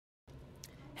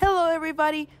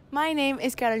everybody, my name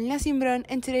is Zibron,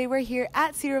 and today we're here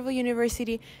at Cedarville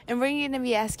University, and we're going to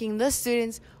be asking the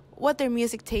students what their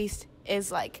music taste is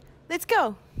like. Let's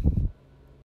go!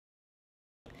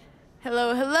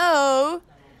 Hello.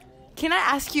 Can I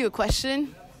ask you a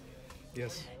question?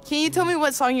 Yes. Can you tell me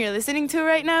what song you're listening to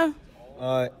right now?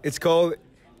 It's called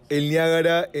El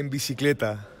Niágara en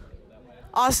Bicicleta.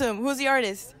 Awesome. Who's the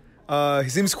artist?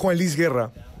 His name is Juan Luis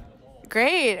Guerra.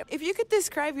 Great. If you could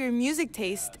describe your music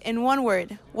taste in one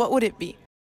word, what would it be?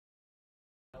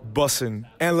 Bussin'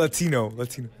 and Latino.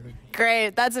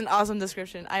 Great. That's an awesome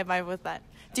description. I vibe with that.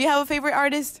 Do you have a favorite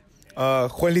artist? Juan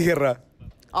Luis Guerra.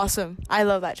 Awesome. I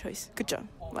love that choice. Good job.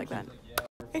 I like that.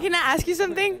 Can I ask you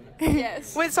something?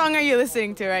 Yes. What song are you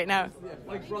listening to right now?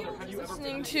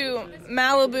 Listening to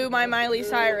Malibu by Miley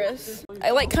Cyrus.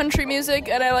 I like country music,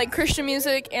 and I like Christian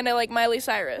music, and I like Miley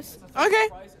Cyrus. Okay.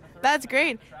 That's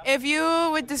great. If you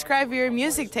would describe your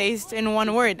music taste in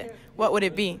one word, what would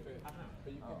it be?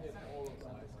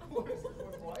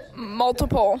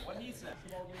 Multiple.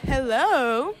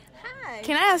 Hello. Hi.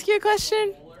 Can I ask you a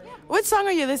question? What song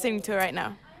are you listening to right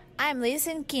now? I'm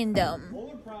listening Kingdom.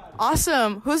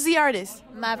 Awesome. Who's the artist?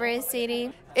 Maverick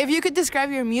City. If you could describe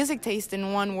your music taste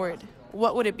in one word,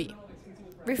 what would it be?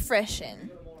 Refreshing.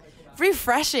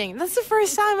 Refreshing. That's the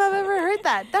first time I've ever heard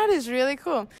that. That is really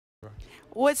cool.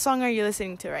 What song are you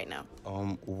listening to right now?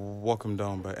 Walk 'Em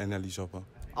Down by NLE Chopper.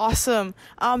 Awesome.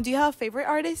 Do you have a favorite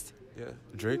artist? Yeah,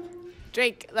 Drake.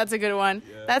 Drake. That's a good one.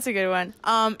 Yeah. That's a good one.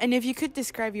 And if you could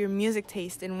describe your music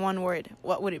taste in one word,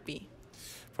 what would it be?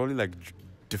 Probably like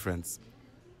different,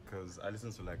 because I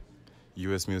listen to like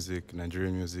US music,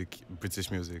 Nigerian music,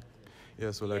 British music.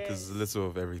 Yeah, so like there's a little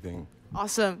of everything.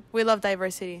 Awesome. We love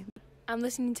diversity. I'm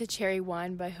listening to Cherry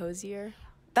Wine by Hosier.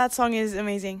 That song is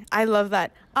amazing. I love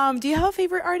that. Do you have a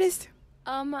favorite artist?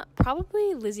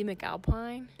 Probably Lizzie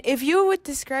McAlpine. If you would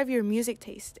describe your music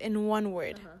taste in one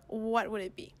word, what would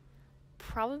it be?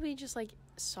 Probably just like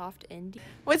soft indie.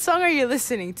 What song are you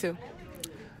listening to?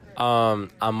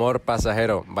 Amor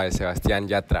Pasajero by Sebastián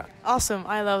Yatra. Awesome.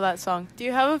 I love that song. Do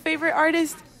you have a favorite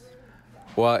artist?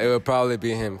 Well, it would probably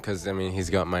be him because, I mean, he's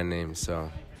got my name,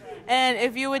 so. And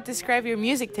if you would describe your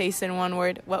music taste in one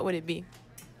word, what would it be?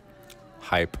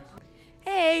 Hype.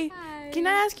 Hey, Hi. Can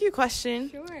I ask you a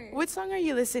question? Sure. What song are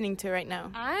you listening to right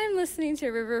now? I'm listening to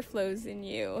River Flows in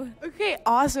You. Okay,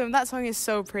 awesome. That song is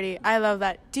so pretty. I love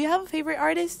that. Do you have a favorite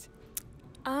artist?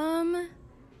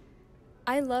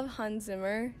 I love Hans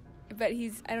Zimmer, but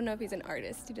I don't know if he's an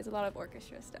artist. He does a lot of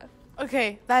orchestra stuff.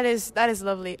 Okay, that is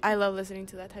lovely. I love listening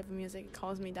to that type of music. It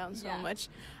calms me down so much.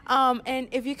 And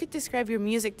if you could describe your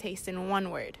music taste in one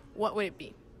word, what would it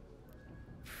be?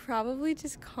 Probably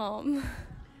just calm.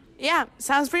 Yeah,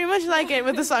 sounds pretty much like it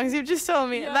with the songs you've just told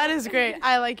me. Yeah. That is great.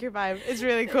 I like your vibe. It's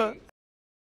really cool.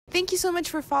 Thank you so much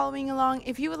for following along.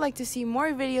 If you would like to see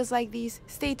more videos like these,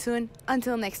 stay tuned.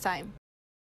 Until next time.